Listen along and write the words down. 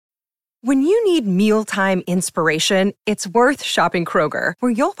When you need mealtime inspiration, it's worth shopping Kroger,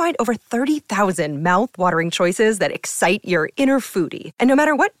 where you'll find over 30,000 mouth-watering choices that excite your inner foodie. And no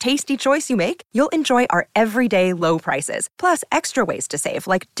matter what tasty choice you make, you'll enjoy our everyday low prices, plus extra ways to save,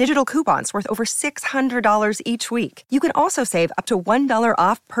 like digital coupons worth over $600 each week. You can also save up to $1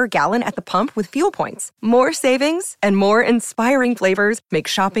 off per gallon at the pump with fuel points. More savings and more inspiring flavors make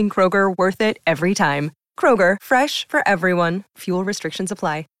shopping Kroger worth it every time. Kroger, fresh for everyone. Fuel restrictions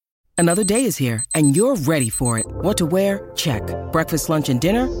apply. Another day is here, and you're ready for it. What to wear? Check. Breakfast, lunch, and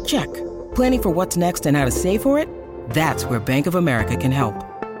dinner? Check. Planning for what's next and how to save for it? That's where Bank of America can help.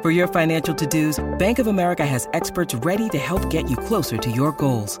 For your financial to-dos, Bank of America has experts ready to help get you closer to your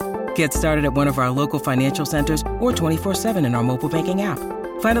goals. Get started at one of our local financial centers or 24/7 in our mobile banking app.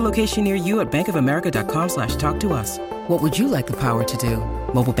 Find a location near you at bankofamerica.com/talktous. What would you like the power to do?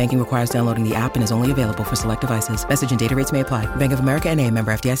 Mobile banking requires downloading the app and is only available for select devices. Message and data rates may apply. Bank of America N.A.,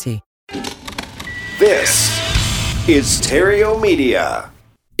 member FDIC. This is Stereo Media.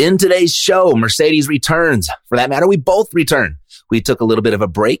 In today's show, Mercedes returns. For that matter, we both return. We took a little bit of a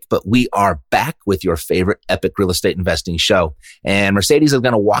break, but we are back with your favorite epic real estate investing show. And Mercedes is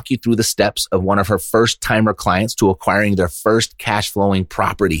going to walk you through the steps of one of her first-timer clients to acquiring their first cash-flowing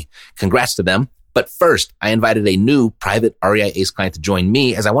property. Congrats to them. But first, I invited a new private REI ACE client to join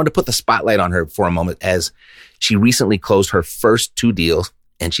me, as I wanted to put the spotlight on her for a moment, as she recently closed her first 2 deals,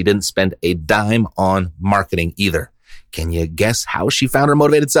 and she didn't spend a dime on marketing either. Can you guess how she found her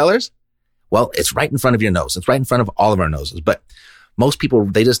motivated sellers? Well, it's right in front of your nose. It's right in front of all of our noses. But most people,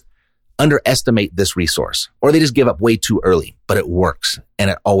 they just underestimate this resource, or they just give up way too early. But it works, and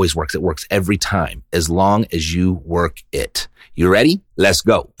it always works. It works every time, as long as you work it. You ready? Let's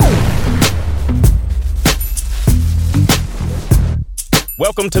go.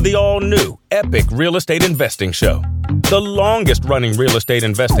 Welcome to the all-new Epic Real Estate Investing Show, the longest-running real estate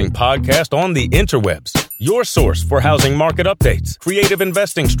investing podcast on the interwebs. Your source for housing market updates, creative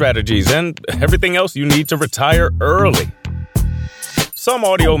investing strategies, and everything else you need to retire early. Some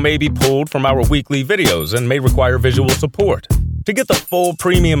audio may be pulled from our weekly videos and may require visual support. To get the full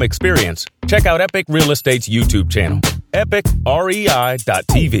premium experience, check out Epic Real Estate's YouTube channel,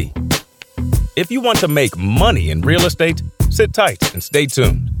 epicrei.tv. If you want to make money in real estate, sit tight and stay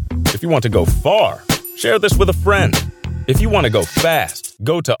tuned. If you want to go far, share this with a friend. If you want to go fast,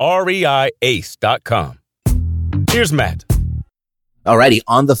 go to reiace.com. Here's Matt. Alrighty,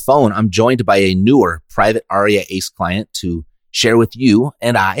 on the phone, I'm joined by a newer private REI ACE client to share with you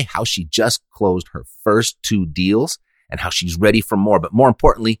and I how she just closed her first 2 deals and how she's ready for more. But more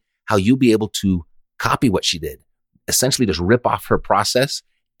importantly, how you'll be able to copy what she did. Essentially just rip off her process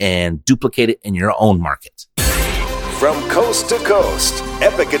and duplicate it in your own market. From coast to coast,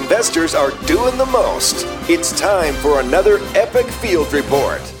 epic investors are doing the most. It's time for another epic field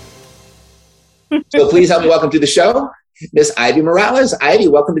report. So please help me welcome to the show, Miss Ivy Morales. Ivy,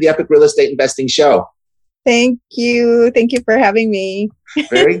 welcome to the Epic Real Estate Investing Show. Thank you. Thank you for having me.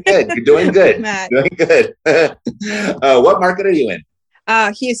 Very good. You're doing good. Matt. Doing good. What market are you in?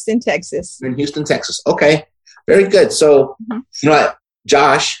 Houston, Texas. You're in Houston, Texas. Okay. Very good. So, you know what?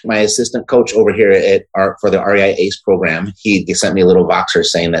 Josh, my assistant coach over here for the REI ACE program, he sent me a little Voxer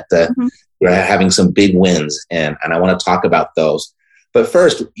saying that we're having some big wins, and I want to talk about those. But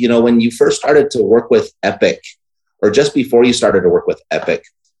first, you know, when you first started to work with Epic, or just before you started to work with Epic,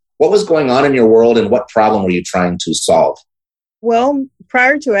 what was going on in your world and what problem were you trying to solve? Well,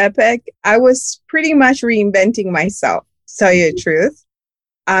 prior to Epic, I was pretty much reinventing myself, to tell you the truth.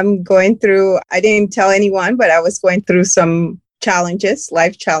 I didn't tell anyone, but I was going through some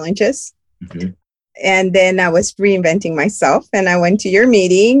life challenges. And then I was reinventing myself, and I went to your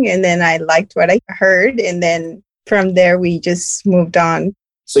meeting, and then I liked what I heard. And then from there, we just moved on.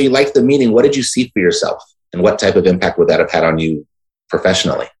 So you liked the meeting. What did you see for yourself, and what type of impact would that have had on you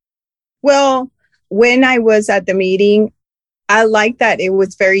professionally? Well, when I was at the meeting, I liked that it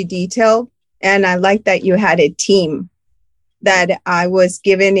was very detailed, and I liked that you had a team, that I was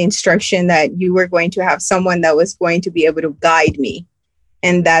given instruction that you were going to have someone that was going to be able to guide me.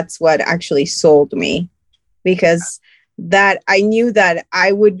 And that's what actually sold me, because that I knew that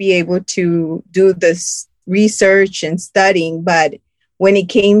I would be able to do this research and studying. But when it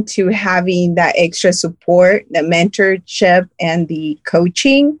came to having that extra support, the mentorship and the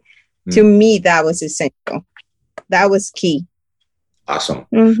coaching, to me, that was essential. That was key. Awesome.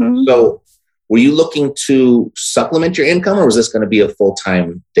 So were you looking to supplement your income, or was this going to be a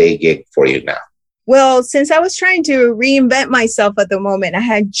full-time day gig for you now? Well, since I was trying to reinvent myself at the moment, I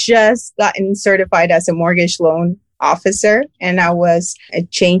had just gotten certified as a mortgage loan officer, and I was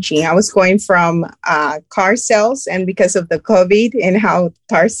changing. I was going from car sales, and because of the COVID and how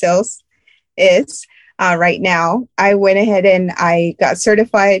car sales is right now. I went ahead and I got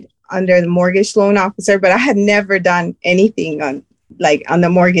certified under the mortgage loan officer, but I had never done anything on the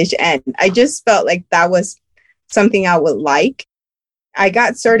mortgage end. I just felt like that was something I would like. I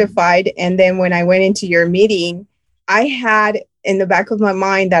got certified. And then when I went into your meeting, I had in the back of my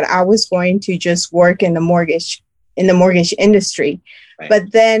mind that I was going to just work in the mortgage industry. Right.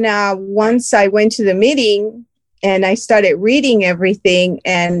 But then once I went to the meeting and I started reading everything,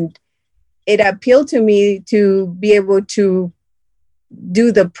 and it appealed to me to be able to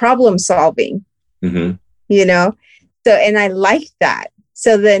do the problem solving, you know? So, and I liked that.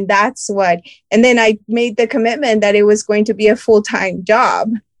 So then and then I made the commitment that it was going to be a full-time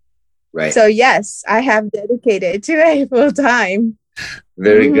job. Right. So yes, I have dedicated to a full-time.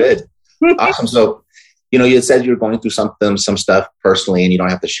 Very good. Awesome. So, you had said you were going through some stuff personally, and you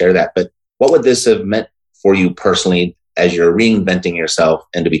don't have to share that, but what would this have meant for you personally as you're reinventing yourself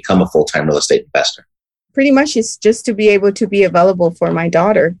and to become a full-time real estate investor? Pretty much it's just to be able to be available for my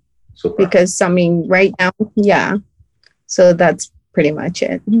daughter. Super. Because right now, yeah. So that's pretty much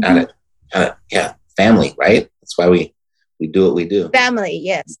it. Got it. Yeah. Family, right? That's why we do what we do. Family,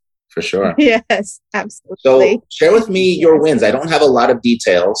 yes. For sure. Yes, absolutely. So share with me your wins. I don't have a lot of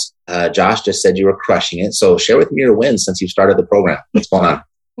details. Josh just said you were crushing it. So share with me your wins since you started the program. What's going on?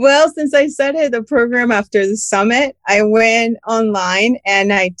 Well, since I started the program after the summit, I went online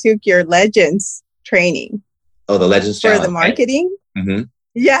and I took your Legends training. Oh, the Legends Challenge. For the marketing. Right? Mm-hmm.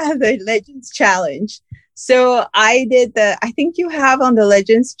 Yeah, the Legends Challenge. So I did I think you have on the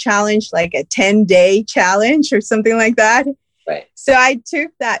Legends Challenge like a 10-day challenge or something like that. Right. So I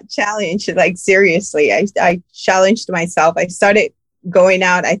took that challenge like seriously. I challenged myself. I started going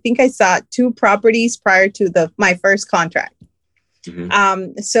out. I think I saw 2 properties prior to my first contract.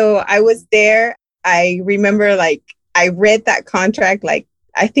 Mm-hmm. So I was there. I remember I read that contract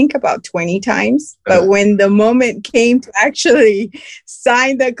I think about 20 times. But when the moment came to actually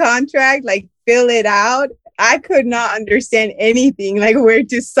sign the contract, fill it out, I could not understand anything, where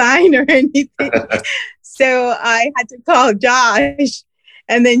to sign or anything. So I had to call Josh.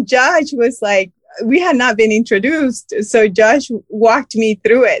 And then Josh was we had not been introduced. So Josh walked me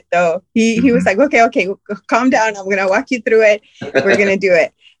through it, though. He was like, okay, calm down. I'm going to walk you through it. We're going to do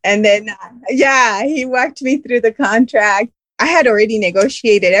it. And then, he walked me through the contract. I had already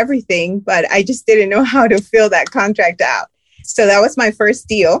negotiated everything, but I just didn't know how to fill that contract out. So that was my first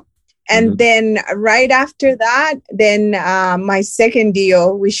deal. And then right after that, my second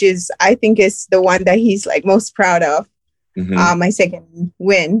deal, which is, I think is the one that he's most proud of, my second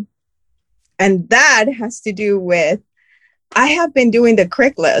win. And that has to do with, I have been doing the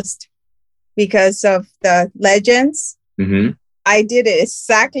Craigslist because of the Legends. Mm-hmm. I did it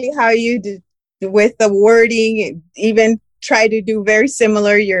exactly how you did with the wording, even try to do very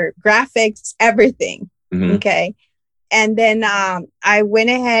similar, your graphics, everything. Mm-hmm. Okay. And then I went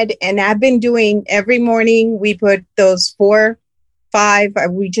ahead and I've been doing every morning. We put those 4, 5,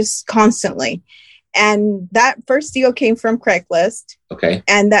 we just constantly. And that first deal came from Craigslist. Okay.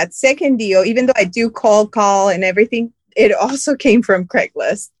 And that second deal, even though I do cold call and everything, it also came from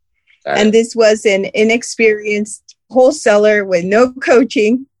Craigslist. And this was an inexperienced wholesaler with no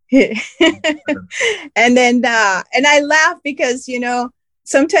coaching. And then, and I laugh because,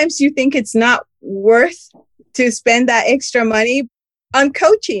 sometimes you think it's not worth to spend that extra money on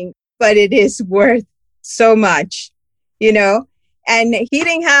coaching, but it is worth so much, and he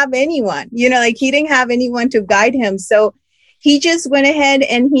didn't have anyone, he didn't have anyone to guide him. So he just went ahead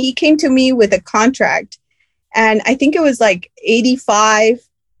and he came to me with a contract. And I think it was $85,000,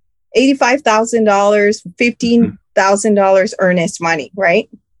 $15,000 earnest money. Right.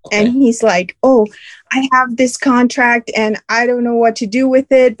 Okay. And he's like, oh, I have this contract and I don't know what to do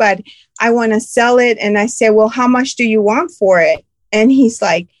with it, but I want to sell it. And I said, well, how much do you want for it? And he's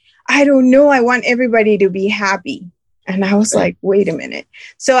like, I don't know. I want everybody to be happy. And I was like, wait a minute.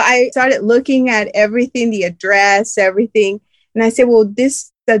 So I started looking at everything, the address, everything. And I said, well,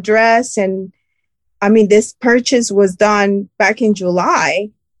 this address and this purchase was done back in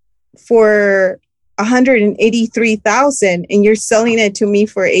July for $183,000 and you're selling it to me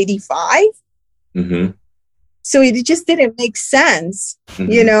for $85,000. Mm-hmm. So it just didn't make sense,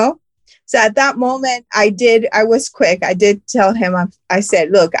 So at that moment I was quick. I did tell him, I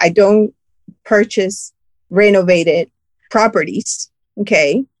said, look, I don't purchase renovated properties.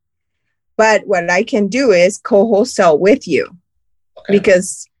 Okay. But what I can do is co-wholesale with you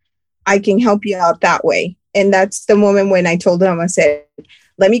because I can help you out that way. And that's the moment when I told him, I said,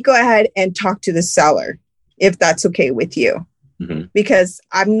 let me go ahead and talk to the seller if that's okay with you, because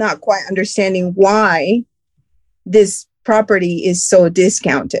I'm not quite understanding why this property is so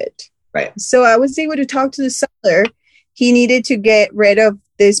discounted. Right. So I was able to talk to the seller. He needed to get rid of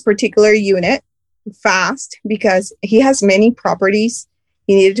this particular unit fast because he has many properties.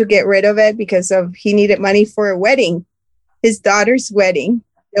 He needed to get rid of it because he needed money for a wedding, his daughter's wedding.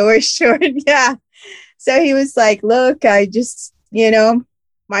 They were short. Yeah. So he was like, look, I just,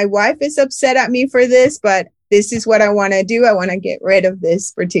 my wife is upset at me for this, but this is what I want to do. I want to get rid of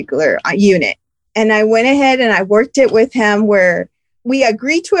this particular unit. And I went ahead and I worked it with him where we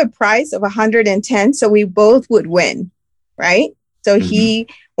agreed to a price of 110. So we both would win. Right. So he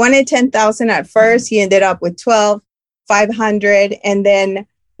wanted 10,000 at first. He ended up with 12,500. And then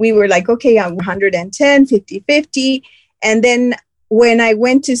we were like, okay, I'm 110, 50-50. And then when I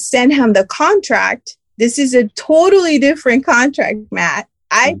went to send him the contract, this is a totally different contract, Matt.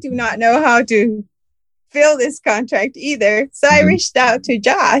 I do not know how to fill this contract either. So I reached out to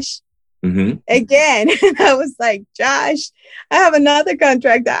Josh again. And I was like, Josh, I have another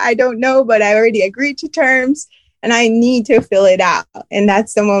contract that I don't know, but I already agreed to terms and I need to fill it out. And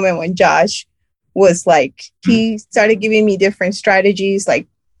that's the moment when Josh was like, he started giving me different strategies, like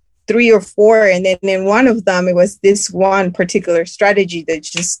 3 or 4. And then in one of them, it was this one particular strategy that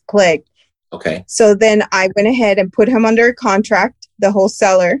just clicked. Okay. So then I went ahead and put him under contract, the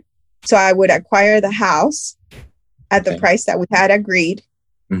wholesaler. So I would acquire the house at the price that we had agreed.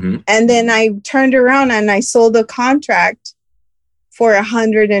 And then I turned around and I sold the contract for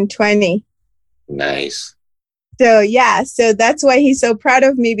 120. Nice. So yeah, so that's why he's so proud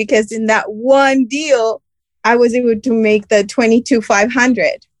of me, because in that one deal, I was able to make the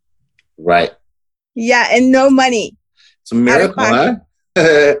 22,500. Right. Yeah, and no money. It's a miracle, huh?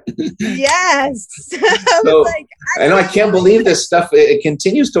 Yes. I know, I can't believe this stuff. It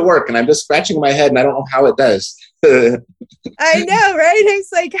continues to work, and I'm just scratching my head, and I don't know how it does. I know, right?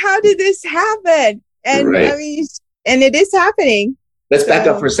 It's like, how did this happen? And I mean, and it is happening. Let's back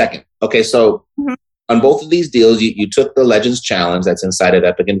up for a second. Okay, so on both of these deals, you took the Legends Challenge that's inside of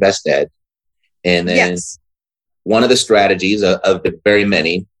Epic Invest Ed, and then one of the strategies of the very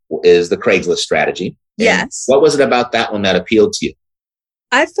many is the Craigslist strategy. And yes. What was it about that one that appealed to you?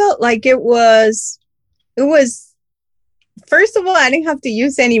 I felt like it was, first of all, I didn't have to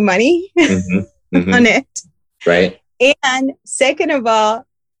use any money on it. Right. And second of all,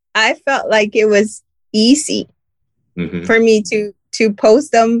 I felt like it was easy for me to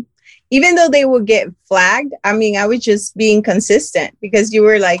post them, even though they would get flagged. I mean, I was just being consistent because you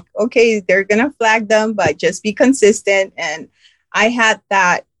were like, okay, they're going to flag them, but just be consistent. And I had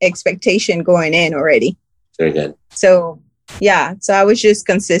that expectation going in already. Very good. So yeah, so I was just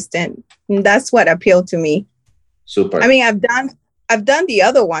consistent. And that's what appealed to me. Super. I mean, I've done the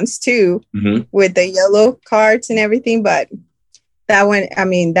other ones too with the yellow cards and everything, but that one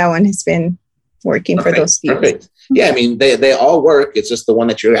has been working for those deals. Perfect. Yeah, I mean, they all work. It's just the one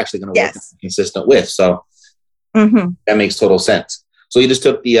that you're actually going to work consistent with. So that makes total sense. So you just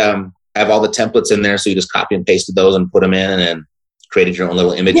took the, have all the templates in there. So you just copy and pasted those and put them in and created your own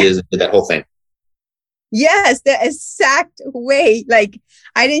little images and did that whole thing. Yes, the exact way. Like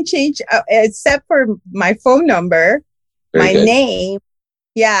I didn't change except for my phone number, my name.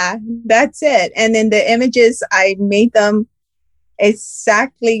 Yeah, that's it. And then the images, I made them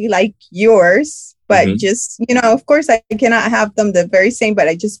exactly like yours, but just, of course I cannot have them the very same, but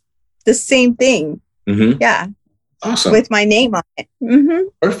the same thing. Yeah. Awesome. With my name on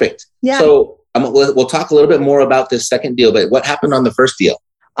it. Perfect. Yeah. So we'll talk a little bit more about this second deal, but what happened on the first deal?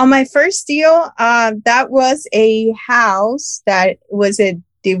 On my first deal, that was a house that was a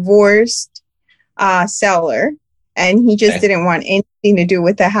divorced seller, and he just didn't want anything to do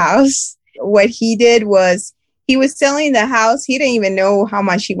with the house. What he did was he was selling the house. He didn't even know how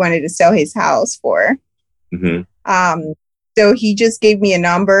much he wanted to sell his house for. So he just gave me a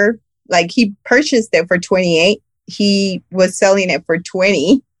number. Like he purchased it for 28. He was selling it for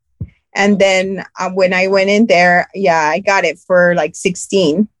 20. And then when I went in there, I got it for like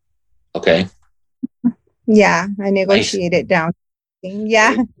 16. Okay. Yeah, I negotiated down.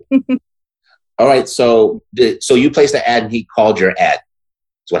 Yeah. All right. So you placed the ad and he called your ad.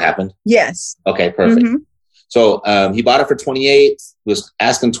 That's what happened? Yes. Okay, perfect. So he bought it for 28, was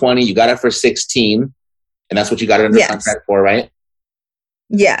asking 20. You got it for 16. And that's what you got it under contract for, right?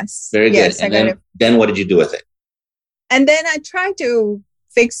 Yes. Very good. Yes, and then what did you do with it? And then I tried to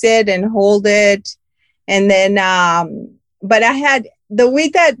fix it and hold it. And then, but I had the way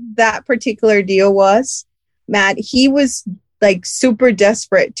that particular deal was, Matt, he was like super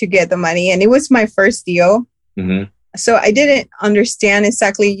desperate to get the money. And it was my first deal. So I didn't understand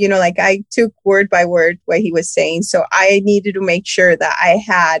exactly, like I took word by word what he was saying. So I needed to make sure that I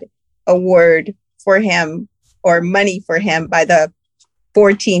had a word for him or money for him by the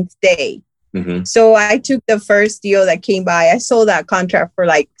 14th day. Mm-hmm. So I took the first deal that came by. I sold that contract for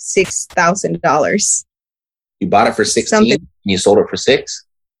like $6,000. You bought it for 16 and you sold it for 6?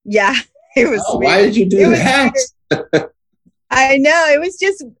 Yeah. It was weird. Why did you do that? I know.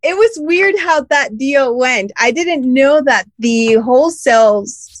 It was weird how that deal went. I didn't know that the wholesale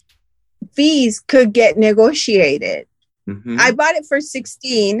fees could get negotiated. Mm-hmm. I bought it for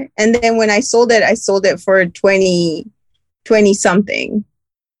 16, and then when I sold it for 20 something,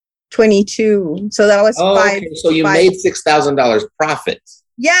 22. So that was five. Okay. So you made $6,000 profit.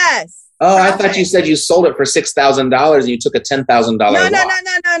 Yes. Oh, profit. I thought you said you sold it for $6,000 and you took a $10,000 No.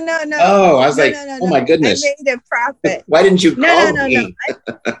 Oh, I was like, oh my goodness. I made a profit. Why didn't you call me? No.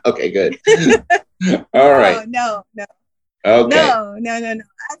 Okay, good. All right. No. Okay. No.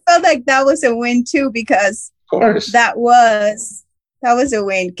 I felt like that was a win too, because of course that was a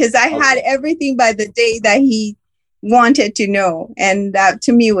win, because I had everything by the day that he wanted to know, and that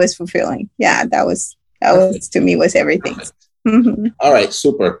to me was fulfilling. Yeah, that was to me was everything. Mm-hmm. All right,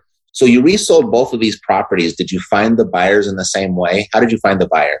 super. So you resold both of these properties. Did you find the buyers in the same way? How did you find the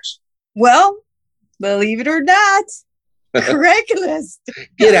buyers? Well, believe it or not, Craigslist.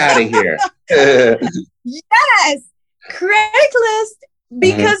 Get out of here. Yes, Craigslist.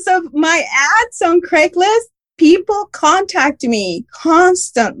 Because of my ads on Craigslist, people contact me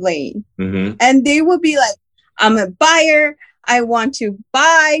constantly. Mm-hmm. And they will be like, I'm a buyer. I want to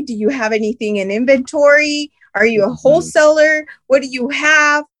buy. Do you have anything in inventory? Are you a wholesaler? What do you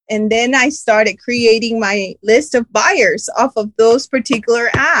have? And then I started creating my list of buyers off of those particular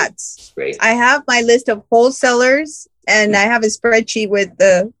ads. Great. I have my list of wholesalers, and I have a spreadsheet with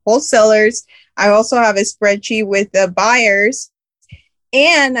the wholesalers. I also have a spreadsheet with the buyers.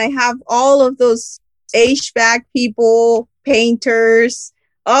 And I have all of those HVAC people, painters,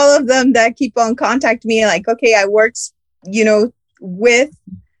 all of them that keep on contacting me. Like, okay, I work,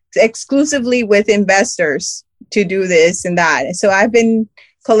 exclusively with investors to do this and that. So I've been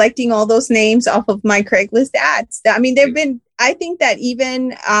collecting all those names off of my Craigslist ads. I mean, I think that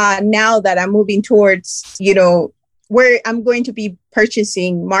even now that I'm moving towards, where I'm going to be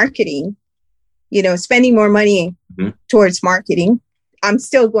purchasing marketing, spending more money towards marketing, I'm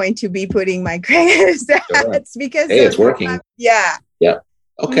still going to be putting my Craigslist ads because it's working. Yeah.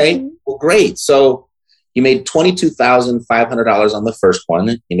 Okay. Mm-hmm. Well, great. So you made $22,500 on the first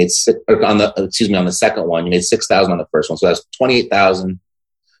one. You made on the second one. You made $6,000 on the first one. So that's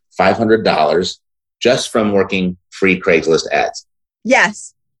 $28,500 just from working free Craigslist ads.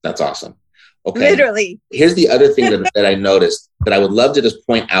 Yes. That's awesome. Okay. Literally. Here's the other thing that I noticed that I would love to just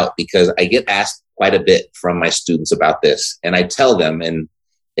point out, because I get asked quite a bit from my students about this, and I tell them, and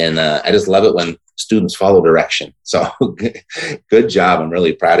I just love it when students follow direction. So good job. I'm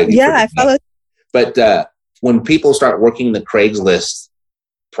really proud of you. Yeah, I follow. But when people start working the Craigslist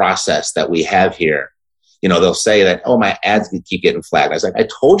process that we have here, they'll say that, oh, my ads keep getting flagged. I was like, I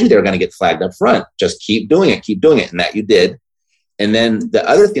told you they were going to get flagged up front. Just keep doing it. And that you did. And then the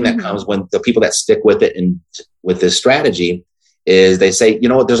other thing that comes when the people that stick with it and with this strategy is they say,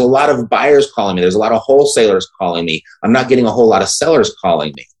 there's a lot of buyers calling me. There's a lot of wholesalers calling me. I'm not getting a whole lot of sellers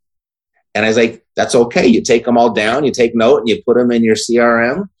calling me. And I was like, that's okay. You take them all down, you take note, and you put them in your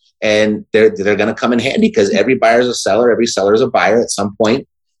CRM, and they're going to come in handy, because every buyer is a seller. Every seller is a buyer at some point.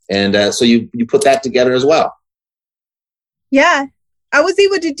 And so you put that together as well. Yeah, I was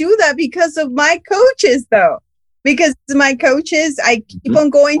able to do that because of my coaches, though. Because my coaches, I keep on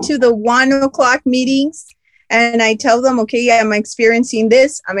going to the 1:00 meetings, and I tell them, okay, I'm experiencing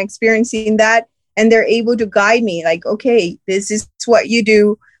this, I'm experiencing that. And they're able to guide me like, okay, this is what you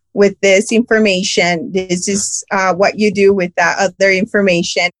do with this information. This is what you do with that other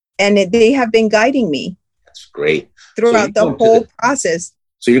information. And they have been guiding me. That's great. Throughout the whole process.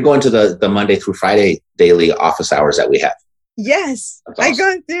 So you're going to the Monday through Friday daily office hours that we have? Yes. Awesome. I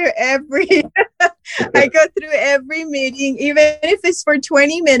go through every meeting, even if it's for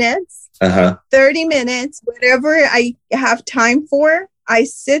 20 minutes, 30 minutes, whatever I have time for. I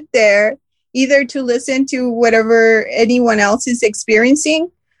sit there either to listen to whatever anyone else is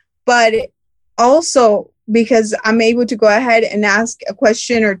experiencing, but also because I'm able to go ahead and ask a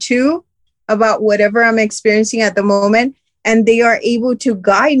question or two about whatever I'm experiencing at the moment. And they are able to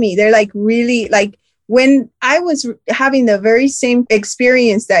guide me. They're like, really, like, when I was having the very same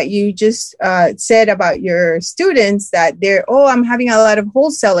experience that you just said about your students, that I'm having a lot of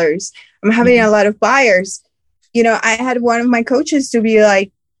wholesalers, I'm having a lot of buyers. I had one of my coaches to be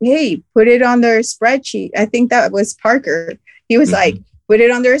like, hey, put it on their spreadsheet. I think that was Parker. He was like, put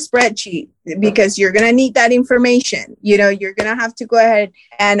it on their spreadsheet, because you're going to need that information. You're going to have to go ahead.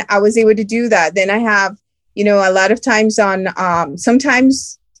 And I was able to do that. Then I have a lot of times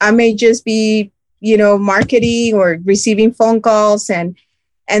sometimes I may just be, marketing or receiving phone calls and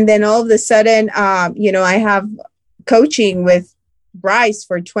then all of a sudden, I have coaching with Bryce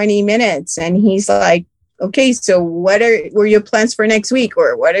for 20 minutes and he's like, okay, so what were your plans for next week?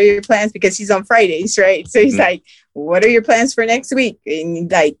 Or what are your plans? Because he's on Fridays, right? So he's like, what are your plans for next week?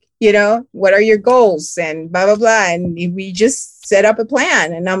 And like, what are your goals and blah, blah, blah. And we just set up a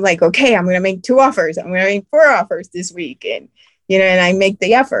plan. And I'm like, okay, I'm going to make 2 offers. I'm going to make 4 offers this week. And, and I make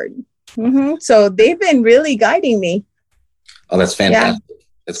the effort. So they've been really guiding me. Oh, that's fantastic. Yeah.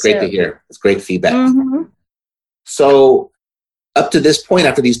 That's great to hear. It's great feedback. So up to this point,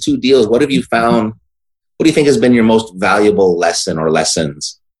 after these 2 deals, what have you found? What do you think has been your most valuable lesson or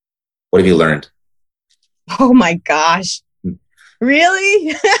lessons? What have you learned? Oh my gosh.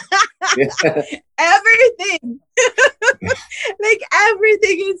 Really? Everything. Like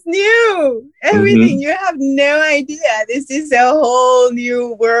everything is new. Everything. You have no idea. This is a whole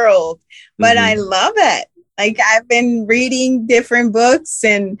new world. But I love it. Like I've been reading different books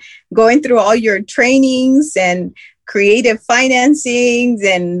and going through all your trainings and creative financings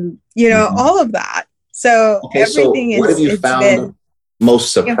and, all of that. So everything what have you found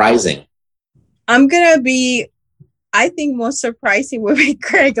most surprising? I think most surprising would be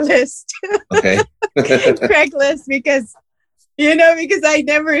Craigslist. Okay. Craigslist because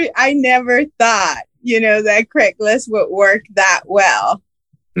I never thought, that Craigslist would work that well.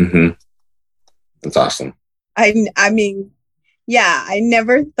 That's awesome. I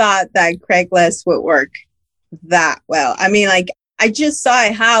never thought that Craigslist would work that well. I mean, like I just saw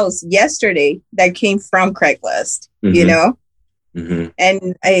a house yesterday that came from Craigslist,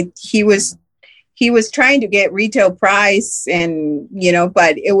 and he was trying to get retail price and,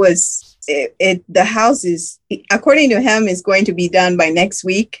 but the house is, according to him, is going to be done by next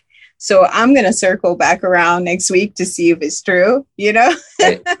week. So I'm going to circle back around next week to see if it's true,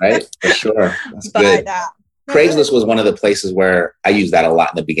 Right. For sure. That's good. Craigslist was one of the places where I used that a lot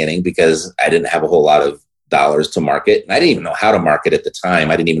in the beginning because I didn't have a whole lot of dollars to market. And I didn't even know how to market at the time.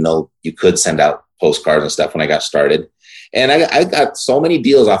 I didn't even know you could send out postcards and stuff when I got started. And I got so many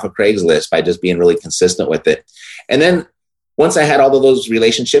deals off of Craigslist by just being really consistent with it. And then once I had all of those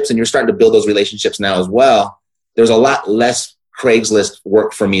relationships, and you're starting to build those relationships now as well, there's a lot less Craigslist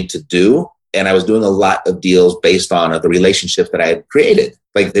work for me to do. And I was doing a lot of deals based on the relationships that I had created.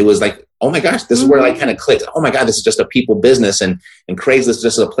 Like it was like, oh my gosh, this is where I kind of clicked. Oh my God, this is just a people business. And Craigslist is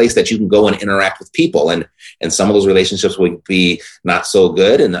just a place that you can go and interact with people. And some of those relationships will be not so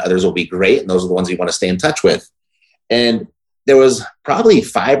good and others will be great. And those are the ones you want to stay in touch with. And there was probably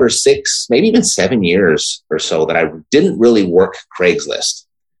 5 or 6, maybe even 7 years or so that I didn't really work Craigslist,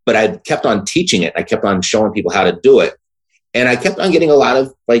 but I kept on teaching it. I kept on showing people how to do it. And I kept on getting a lot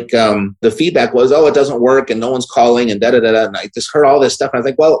of the feedback was, oh, it doesn't work and no one's calling and da-da-da-da. And I just heard all this stuff. And I was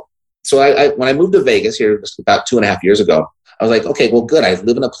like, well, so I when I moved to Vegas here about 2.5 years ago, I was like, okay, well, good. I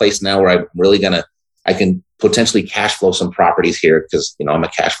live in a place now where I'm really I can potentially cash flow some properties here because, I'm a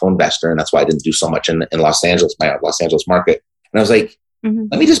cash flow investor. And that's why I didn't do so much in Los Angeles, my Los Angeles market. And I was like,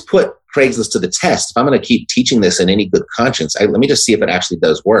 let me just put Craigslist to the test. If I'm going to keep teaching this in any good conscience, let me just see if it actually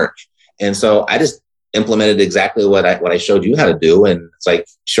does work. And so I just implemented exactly what I showed you how to do. And it's like,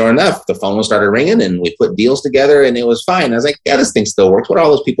 sure enough, the phone started ringing and we put deals together and it was fine. I was like, yeah, this thing still works. What are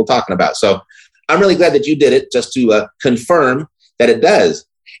all those people talking about? So I'm really glad that you did it just to confirm that it does.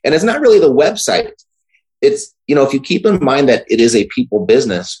 And it's not really the website. It's, if you keep in mind that it is a people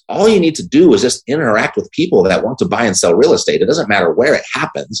business, all you need to do is just interact with people that want to buy and sell real estate. It doesn't matter where it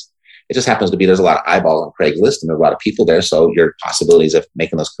happens. It just happens to be there's a lot of eyeballs on Craigslist and there's a lot of people there. So your possibilities of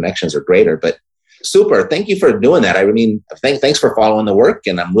making those connections are greater. But super. Thank you for doing that. I mean, thanks for following the work.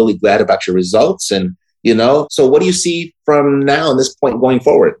 And I'm really glad about your results. And, so what do you see from now and this point going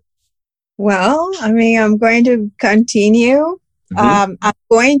forward? Well, I mean, I'm going to continue. I'm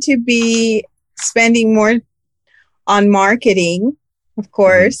going to be spending more on marketing, of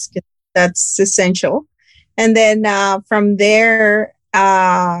course, 'cause that's essential. And then from there,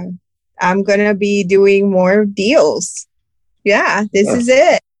 I'm going to be doing more deals. Yeah, this is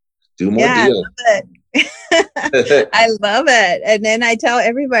it. Do more deals. I love it. I love it. And then I tell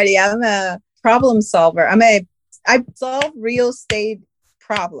everybody I'm a problem solver. I solve real estate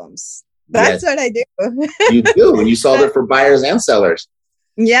problems. That's what I do. You do. And you solve it for buyers and sellers.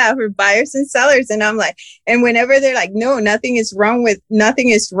 Yeah, for buyers and sellers. And I'm like, and whenever they're like, no, nothing is wrong.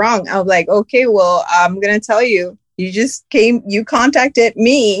 I'm like, okay, well, I'm going to tell you, you contacted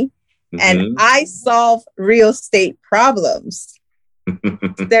me and I solve real estate problems.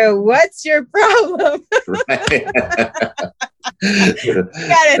 So what's your problem? You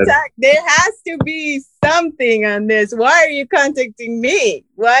gotta talk. There has to be something on this. Why are you contacting me?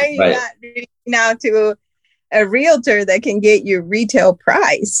 Why are you not reaching out to a realtor that can get you retail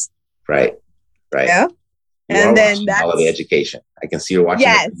price? Right. Yeah. And then that's all of the education. I can see you're watching.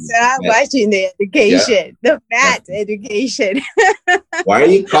 Yes, I'm watching the education, the math education. Why are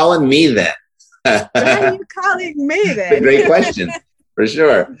you calling me then? Why are you calling me then? That's a great question, for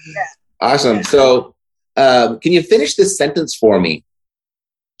sure. Yeah. Awesome. So can you finish this sentence for me?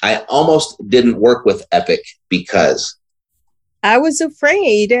 I almost didn't work with Epic because I was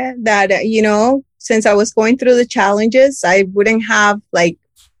afraid that, since I was going through the challenges, I wouldn't have like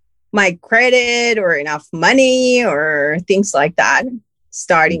my credit or enough money or things like that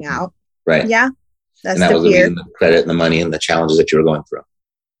starting out. Right. Yeah. That's and that the was fear. The credit and the money and the challenges that you were going through.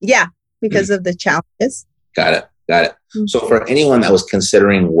 Yeah. Because of the challenges. Got it. Mm-hmm. So for anyone that was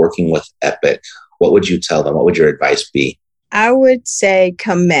considering working with Epic, what would you tell them? What would your advice be? I would say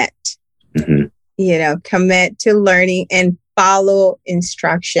commit. Mm-hmm. Commit to learning and follow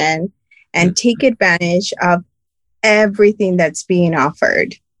instruction and take advantage of everything that's being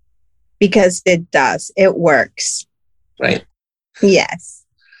offered. Because it does. It works. Right. Yes.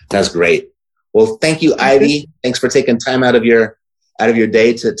 That's great. Well, thank you, Ivy. Thanks for taking time out of your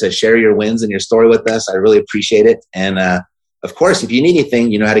day to share your wins and your story with us. I really appreciate it. And of course, if you need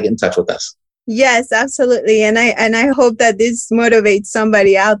anything, you know how to get in touch with us. Yes, absolutely. And I hope that this motivates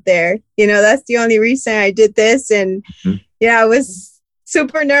somebody out there. That's the only reason I did this. And I was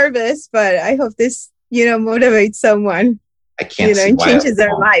super nervous, but I hope this, motivates someone. I can't see and why changes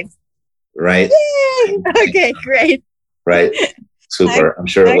their life. Right. Yay! Okay, great. Right. Super. I'm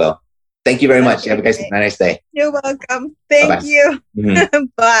sure it will. Thank you very much. Have a nice day. You're welcome. Thank you. Mm-hmm.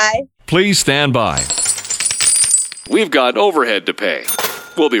 Bye. Please stand by. We've got overhead to pay.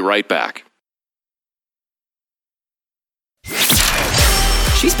 We'll be right back.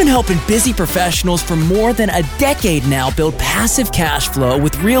 She's been helping busy professionals for more than a decade now build passive cash flow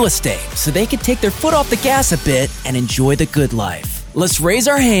with real estate so they can take their foot off the gas a bit and enjoy the good life. Let's raise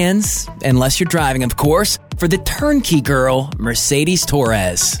our hands, unless you're driving, of course, for the turnkey girl, Mercedes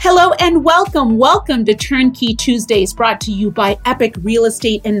Torres. Hello and welcome. Welcome to Turnkey Tuesdays, brought to you by Epic Real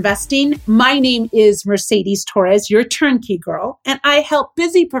Estate Investing. My name is Mercedes Torres, your turnkey girl, and I help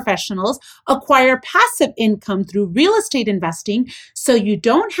busy professionals acquire passive income through real estate investing so you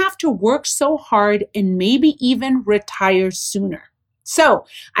don't have to work so hard and maybe even retire sooner. So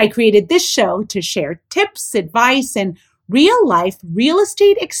I created this show to share tips, advice, and real-life real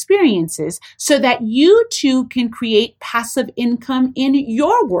estate experiences so that you too can create passive income in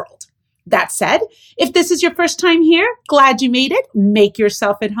your world. That said, if this is your first time here, glad you made it. Make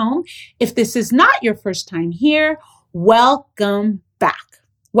yourself at home. If this is not your first time here, welcome back.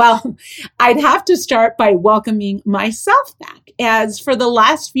 Well, I'd have to start by welcoming myself back, as for the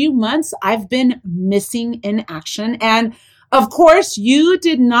last few months, I've been missing in action, and of course, you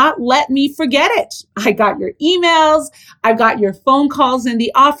did not let me forget it. I got your emails, I got your phone calls in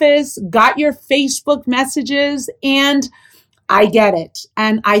the office, got your Facebook messages, and I get it.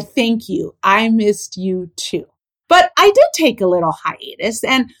 And I thank you. I missed you too. But I did take a little hiatus,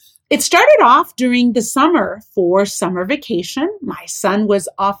 and it started off during the summer for summer vacation. My son was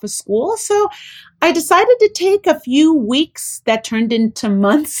off of school, so I decided to take a few weeks that turned into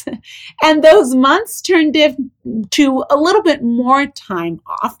months, and those months turned into a little bit more time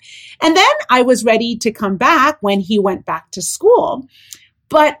off. And then I was ready to come back when he went back to school.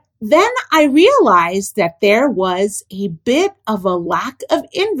 But then I realized that there was a bit of a lack of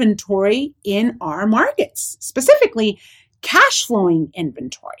inventory in our markets, specifically cash flowing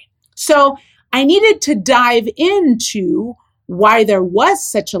inventory. So I needed to dive into why there was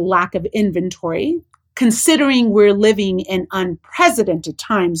such a lack of inventory, considering we're living in unprecedented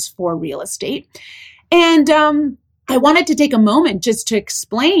times for real estate. And I wanted to take a moment just to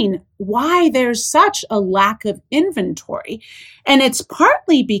explain why there's such a lack of inventory. And it's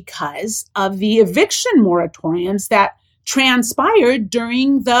partly because of the eviction moratoriums that transpired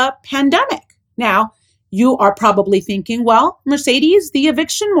during the pandemic. Now, you are probably thinking, well, Mercedes, the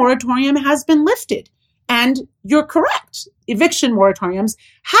eviction moratorium has been lifted. And you're correct. Eviction moratoriums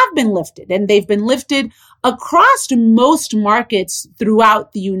have been lifted, and they've been lifted across most markets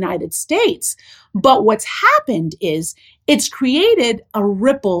throughout the United States. But what's happened is it's created a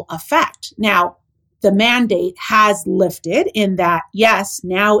ripple effect. Now, the mandate has lifted in that, yes,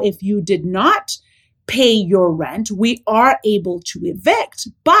 now if you did not pay your rent, we are able to evict.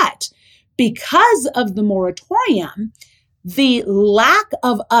 But because of the moratorium, the lack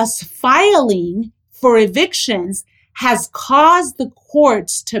of us filing for evictions has caused the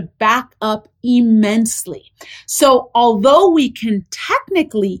courts to back up immensely. So although we can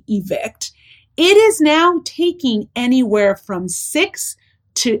technically evict, it is now taking anywhere from 6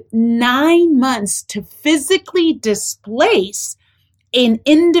 to 9 months to physically displace an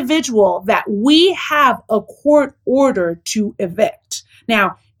individual that we have a court order to evict.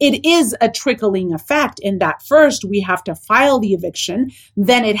 Now, it is a trickling effect in that first we have to file the eviction,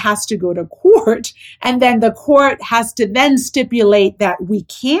 then it has to go to court, and then the court has to then stipulate that we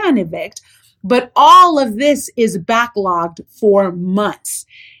can evict. But all of this is backlogged for months.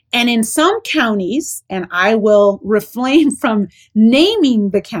 And in some counties, and I will refrain from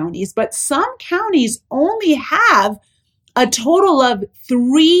naming the counties, but some counties only have a total of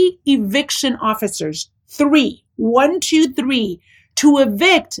 3 eviction officers, 3, 1, 2, 3, to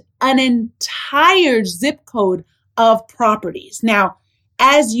evict an entire zip code of properties. Now,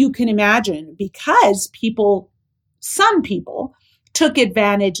 as you can imagine, because some people took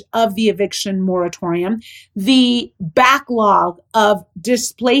advantage of the eviction moratorium, the backlog of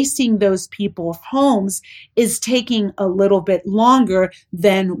displacing those people's homes is taking a little bit longer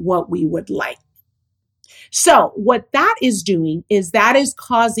than what we would like. So what that is doing is that is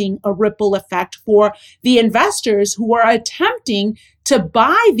causing a ripple effect for the investors who are attempting to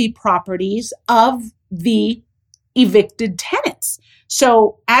buy the properties of the evicted tenants.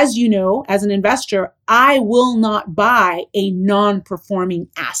 So as you know, as an investor, I will not buy a non-performing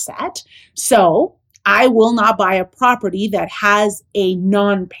asset. So I will not buy a property that has a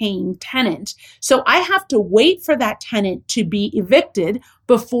non-paying tenant. So I have to wait for that tenant to be evicted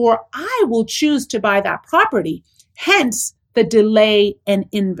before I will choose to buy that property. Hence the delay in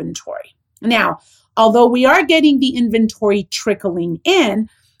inventory. Now, although we are getting the inventory trickling in,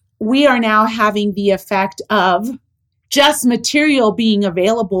 we are now having the effect of just material being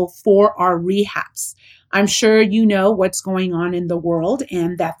available for our rehabs. I'm sure you know what's going on in the world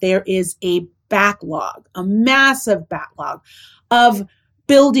and that there is a backlog, a massive backlog of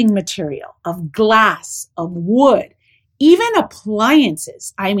building material, of glass, of wood, even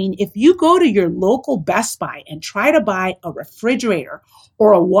appliances. I mean, if you go to your local Best Buy and try to buy a refrigerator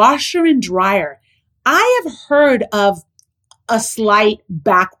or a washer and dryer, I have heard of a slight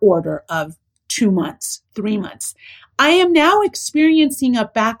back order of 2 months, 3 months. I am now experiencing a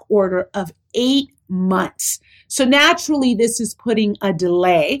back order of 8 months. So naturally, this is putting a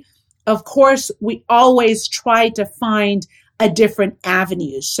delay. Of course, we always try to find a different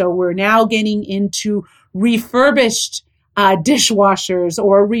avenue. So we're now getting into refurbished dishwashers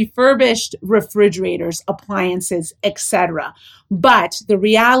or refurbished refrigerators, appliances, etc. But the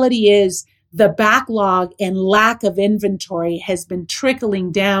reality is the backlog and lack of inventory has been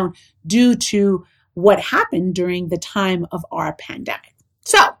trickling down due to what happened during the time of our pandemic.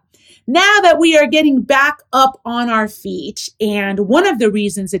 So now that we are getting back up on our feet, and one of the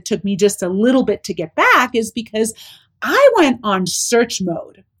reasons it took me just a little bit to get back is because I went on search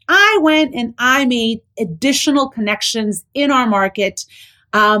mode. I went and I made additional connections in our market,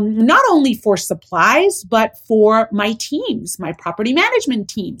 not only for supplies, but for my teams, my property management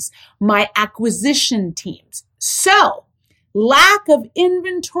teams, my acquisition teams. So lack of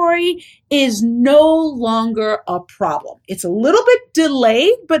inventory is no longer a problem. It's a little bit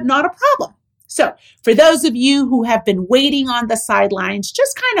delayed, but not a problem. So for those of you who have been waiting on the sidelines,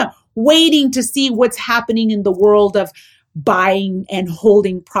 just kind of waiting to see what's happening in the world of buying and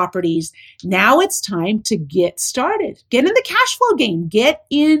holding properties, now it's time to get started. Get in the cash flow game. Get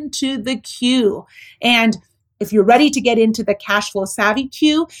into the queue. And if you're ready to get into the Cash Flow Savvy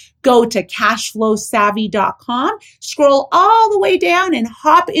queue, go to cashflowsavvy.com, scroll all the way down and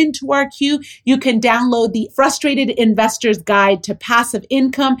hop into our queue. You can download the Frustrated Investor's Guide to Passive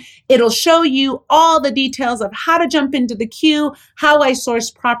Income. It'll show you all the details of how to jump into the queue, how I source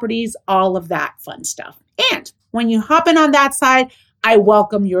properties, all of that fun stuff. And when you hop in on that side, I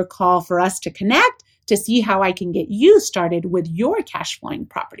welcome your call for us to connect to see how I can get you started with your cash flowing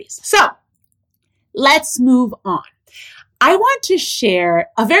properties. So let's move on. I want to share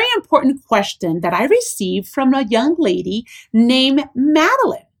a very important question that I received from a young lady named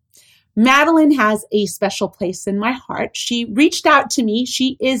Madeline. Madeline has a special place in my heart. She reached out to me.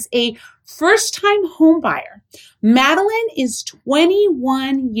 She is a first-time home buyer. Madeline is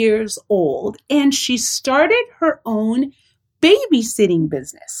 21 years old and she started her own babysitting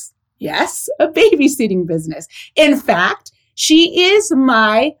business. Yes, a babysitting business. In fact, she is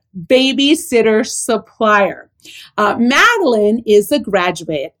my babysitter supplier. Madeline is a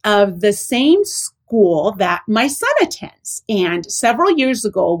graduate of the same school that my son attends. And several years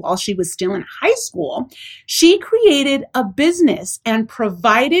ago, while she was still in high school, she created a business and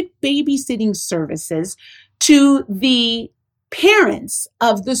provided babysitting services to the parents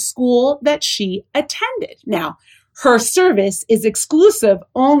of the school that she attended. Now, her service is exclusive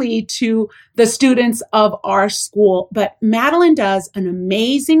only to the students of our school, but Madeline does an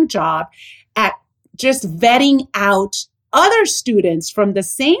amazing job at just vetting out other students from the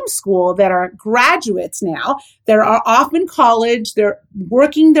same school that are graduates now, that are off in college, they're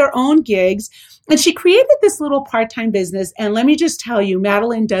working their own gigs. And she created this little part-time business. And let me just tell you,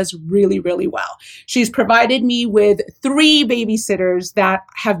 Madeline does really, really well. She's provided me with 3 babysitters that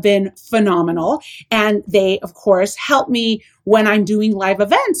have been phenomenal. And they, of course, help me when I'm doing live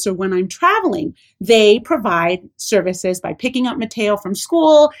events or when I'm traveling. They provide services by picking up Mateo from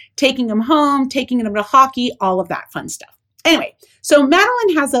school, taking him home, taking him to hockey, all of that fun stuff. Anyway, so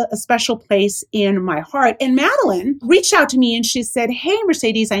Madeline has a special place in my heart. And Madeline reached out to me and she said, hey,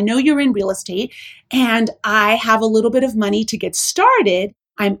 Mercedes, I know you're in real estate and I have a little bit of money to get started.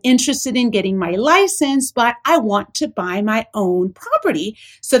 I'm interested in getting my license, but I want to buy my own property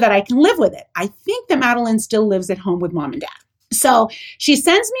so that I can live with it. I think that Madeline still lives at home with mom and dad. So she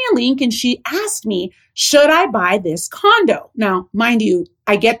sends me a link and she asked me, should I buy this condo? Now, mind you,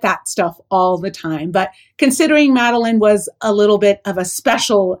 I get that stuff all the time, but considering Madeline was a little bit of a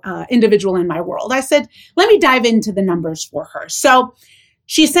special individual in my world, I said, let me dive into the numbers for her. So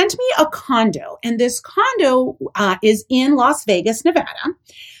she sent me a condo, and this condo is in Las Vegas, Nevada.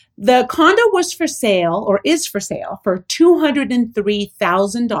 The condo was for sale, or is for sale, for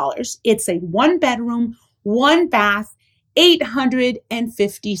 $203,000. It's a 1-bedroom, 1-bath,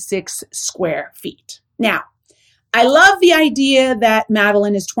 856 square feet. Now, I love the idea that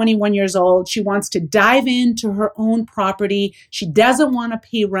Madeline is 21 years old. She wants to dive into her own property. She doesn't want to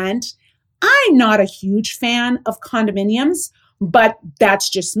pay rent. I'm not a huge fan of condominiums, but that's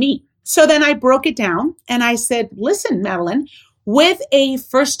just me. So then I broke it down and I said, listen, Madeline, with a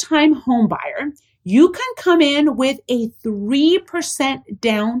first-time home buyer, you can come in with a 3%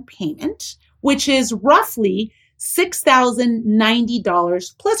 down payment, which is roughly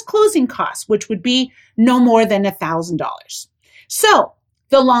 $6,090 plus closing costs, which would be no more than $1,000. So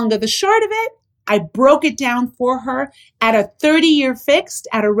the long of the short of it, I broke it down for her at a 30-year fixed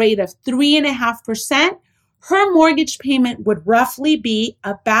at a rate of 3.5%. Her mortgage payment would roughly be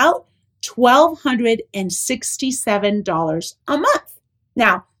about $1,267 a month.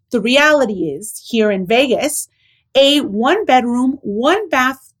 Now, the reality is here in Vegas, a 1-bedroom,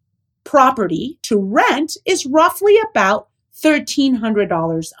 1-bath property to rent is roughly about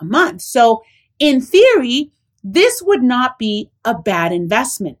 $1,300 a month. So in theory, this would not be a bad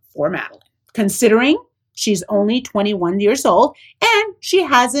investment for Madeline, considering she's only 21 years old and she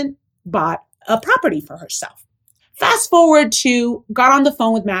hasn't bought a property for herself. Fast forward to got on the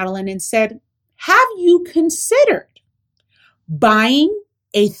phone with Madeline and said, have you considered buying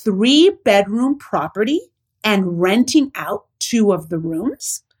a 3-bedroom property and renting out 2 of the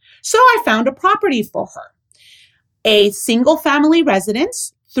rooms? So I found a property for her, a single family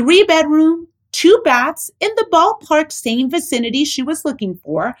residence, 3-bedroom, 2 baths in the ballpark same vicinity she was looking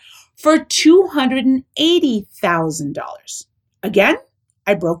for $280,000. Again,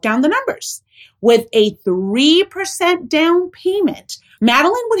 I broke down the numbers. With a 3% down payment,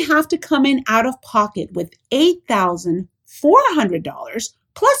 Madeline would have to come in out of pocket with $8,400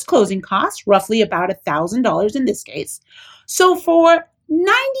 plus closing costs, roughly about $1,000 in this case. So for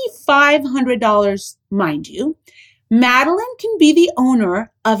 $9,500, mind you, Madeline can be the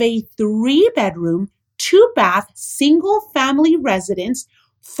owner of a 3-bedroom, 2-bath, single-family residence,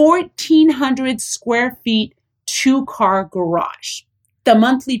 1,400 square feet, 2-car garage. The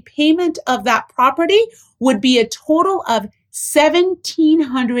monthly payment of that property would be a total of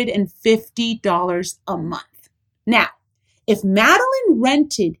 $1,750 a month. Now, if Madeline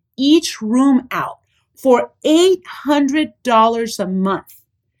rented each room out for $800 a month,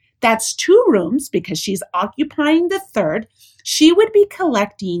 that's 2 rooms because she's occupying the 3rd, she would be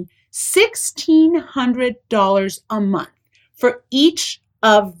collecting $1,600 a month for each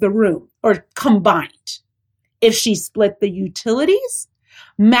of the room, or combined. If she split the utilities,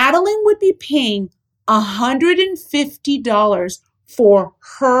 Madeline would be paying $150 for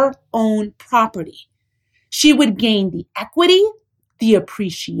her own property. She would gain the equity, the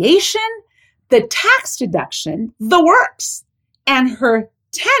appreciation, the tax deduction, the works, and her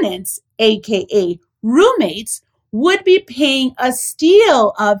tenants, aka roommates, would be paying a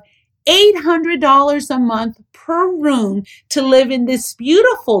steal of $800 a month per room to live in this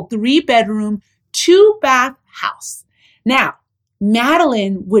beautiful 3-bedroom, 2-bath house. Now,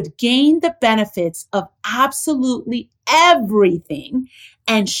 Madeline would gain the benefits of absolutely everything,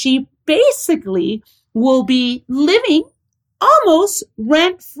 and she basically will be living almost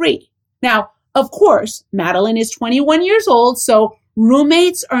rent-free. Now, Of course, Madeline is 21 years old, so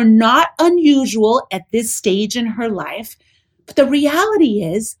roommates are not unusual at this stage in her life. But the reality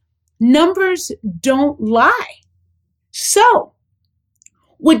is, numbers don't lie. So,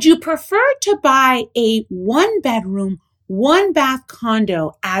 would you prefer to buy a 1-bedroom, 1-bath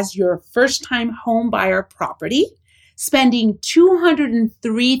condo as your first-time home buyer property, spending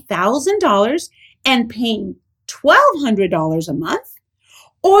 $203,000 and paying $1,200 a month?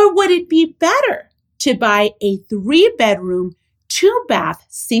 Or would it be better to buy a 3-bedroom, 2-bath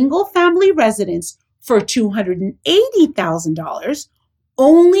single-family residence for $280,000,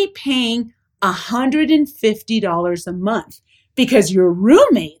 only paying $150 a month because your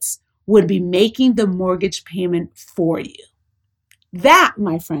roommates would be making the mortgage payment for you? That,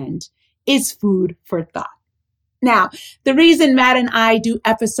 my friend, is food for thought. Now, the reason Matt and I do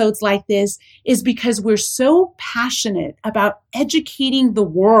episodes like this is because we're so passionate about educating the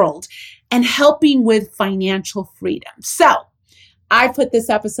world and helping with financial freedom. So I put this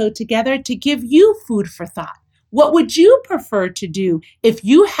episode together to give you food for thought. What would you prefer to do if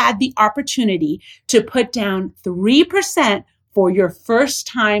you had the opportunity to put down 3% for your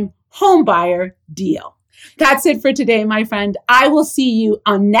first-time homebuyer deal? That's it for today, my friend. I will see you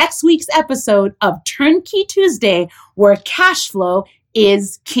on next week's episode of Turnkey Tuesday, where cash flow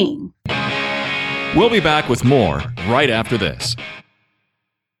is king. We'll be back with more right after this.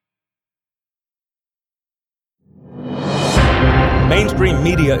 Mainstream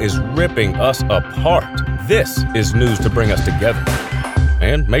media is ripping us apart. This is news to bring us together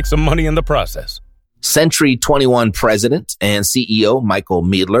and make some money in the process. Century 21 president and CEO Michael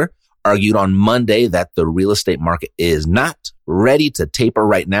Meidler argued on Monday that the real estate market is not ready to taper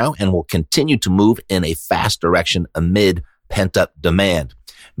right now and will continue to move in a fast direction amid pent-up demand.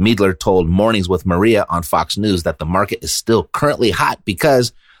 Meidler told Mornings with Maria on Fox News that the market is still currently hot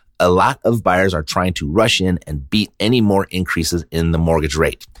because a lot of buyers are trying to rush in and beat any more increases in the mortgage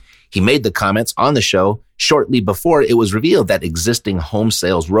rate. He made the comments on the show shortly before it was revealed that existing home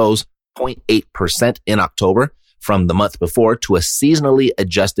sales rose 0.8% in October from the month before to a seasonally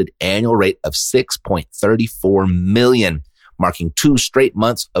adjusted annual rate of 6.34 million, marking 2 straight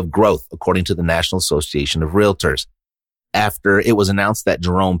months of growth, according to the National Association of Realtors. After it was announced that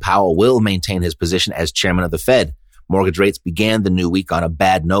Jerome Powell will maintain his position as chairman of the Fed, mortgage rates began the new week on a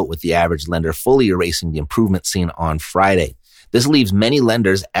bad note, with the average lender fully erasing the improvement seen on Friday. This leaves many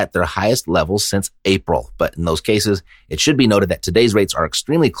lenders at their highest levels since April, but in those cases, it should be noted that today's rates are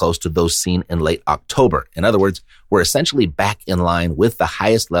extremely close to those seen in late October. In other words, we're essentially back in line with the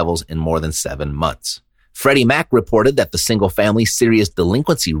highest levels in more than 7 months. Freddie Mac reported that the single-family serious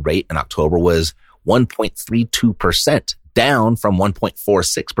delinquency rate in October was 1.32%, down from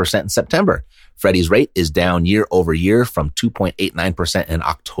 1.46% in September. Freddie's rate is down year over year from 2.89% in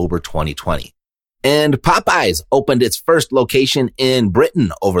October 2020. And Popeyes opened its first location in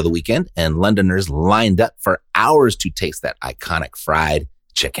Britain over the weekend, and Londoners lined up for hours to taste that iconic fried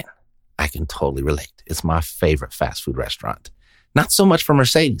chicken. I can totally relate. It's my favorite fast food restaurant. Not so much for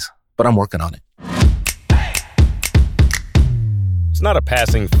Mercedes, but I'm working on it. It's not a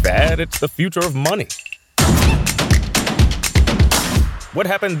passing fad, it's the future of money. What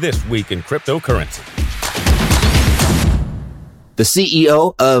happened this week in cryptocurrency? The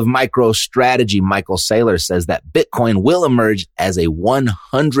CEO of MicroStrategy, Michael Saylor, says that Bitcoin will emerge as a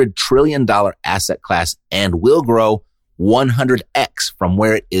 $100 trillion asset class and will grow 100x from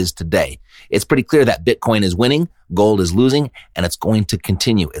where it is today. It's pretty clear that Bitcoin is winning, gold is losing, and it's going to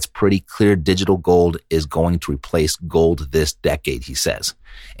continue. It's pretty clear digital gold is going to replace gold this decade, he says.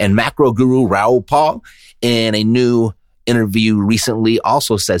 And macro guru Raoul Pal, in a new interview recently,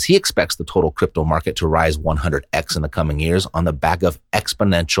 also says he expects the total crypto market to rise 100x in the coming years on the back of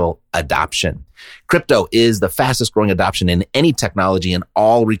exponential adoption. Crypto is the fastest growing adoption in any technology in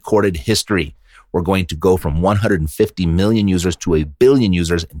all recorded history. We're going to go from 150 million users to 1 billion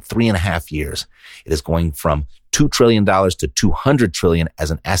users in 3.5 years. It is going from $2 trillion to $200 trillion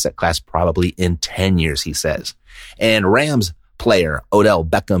as an asset class probably in 10 years, he says. And Rams player Odell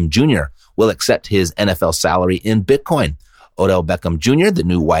Beckham Jr. will accept his NFL salary in Bitcoin. Odell Beckham Jr., the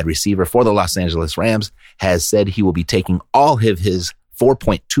new wide receiver for the Los Angeles Rams, has said he will be taking all of his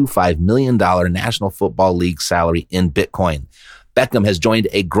 $4.25 million National Football League salary in Bitcoin. Beckham has joined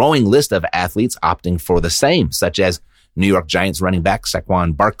a growing list of athletes opting for the same, such as New York Giants running back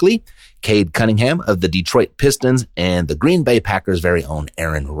Saquon Barkley, Cade Cunningham of the Detroit Pistons, and the Green Bay Packers' very own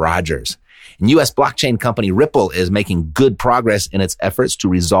Aaron Rodgers. And U.S. blockchain company Ripple is making good progress in its efforts to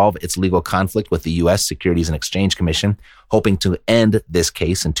resolve its legal conflict with the U.S. Securities and Exchange Commission, hoping to end this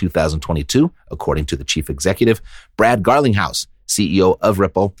case in 2022, according to the chief executive, Brad Garlinghouse, CEO of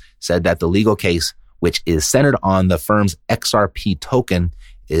Ripple, said that the legal case, which is centered on the firm's XRP token,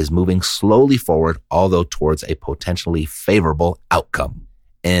 is moving slowly forward, although towards a potentially favorable outcome.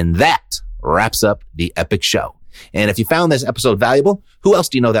 And that wraps up the Epic Show. And if you found this episode valuable, who else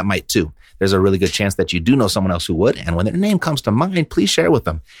do you know that might too? There's a really good chance that you do know someone else who would. And when their name comes to mind, please share with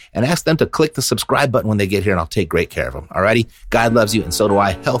them and ask them to click the subscribe button when they get here, and I'll take great care of them. Alrighty? God loves you, and so do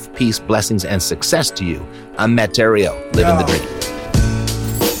I. Health, peace, blessings, and success to you. I'm Matt Theriault, living the dream.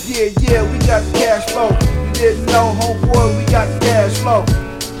 Yeah, we got the cash flow. You didn't know, homeboy, we got the cash flow.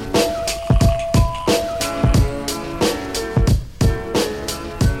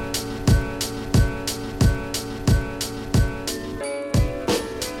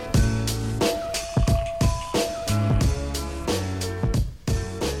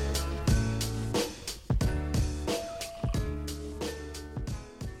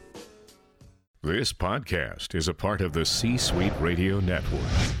 This podcast is a part of the C-Suite Radio Network.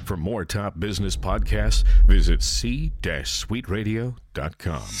 For more top business podcasts, visit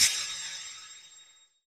c-suiteradio.com.